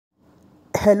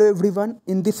Hello everyone,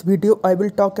 in this video I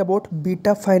will talk about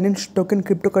Beta Finance token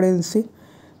cryptocurrency.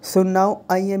 So now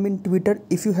I am in Twitter.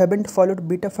 If you haven't followed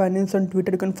Beta Finance on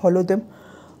Twitter, you can follow them.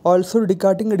 Also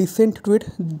regarding recent tweet,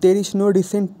 there is no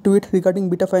recent tweet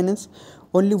regarding Beta Finance.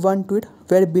 Only one tweet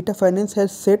where Beta Finance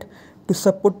has said to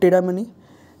support Terra Money.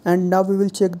 And now we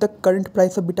will check the current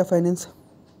price of Beta Finance.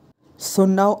 So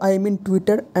now I am in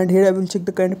Twitter and here I will check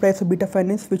the current price of Beta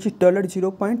Finance, which is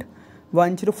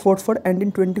 $0.1044, and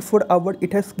in 24 hours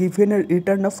it has given a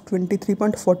return of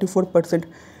 23.44%.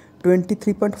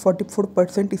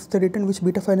 23.44% is the return which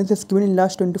Beta Finance has given in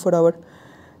last 24 hours.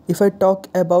 If I talk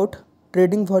about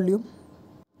trading volume,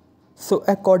 so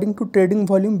according to trading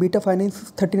volume, Beta Finance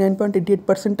is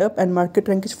 39.88% up and market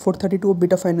rank is 432 of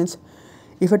Beta Finance.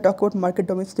 If I talk about market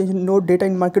dominance, there is no data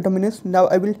in market dominance. Now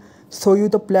I will show you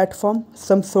the platform,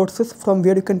 some sources from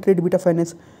where you can trade Beta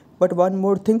Finance. But one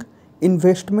more thing,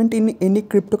 investment in any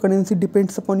cryptocurrency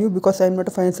depends upon you, because I am not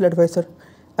a financial advisor.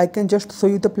 I can just show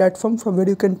you the platform from where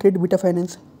you can trade Beta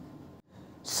Finance.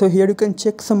 So here you can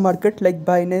check some market like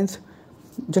Binance.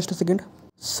 Just a second.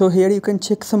 So here you can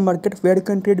check some market where you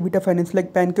can trade Beta Finance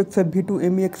like PancakeSwap,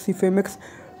 B2, MEX, CFMX,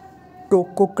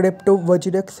 Toko, Crypto,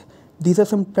 Vajrex. These are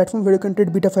some platforms where you can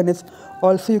trade Beta Finance.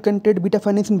 Also, you can trade Beta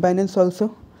Finance in Binance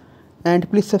also. And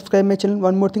please subscribe my channel.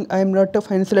 One more thing, I am not a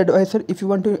financial advisor. If you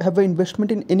want to have an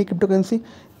investment in any cryptocurrency,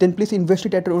 then please invest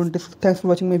it at your own risk. Thanks for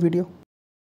watching my video.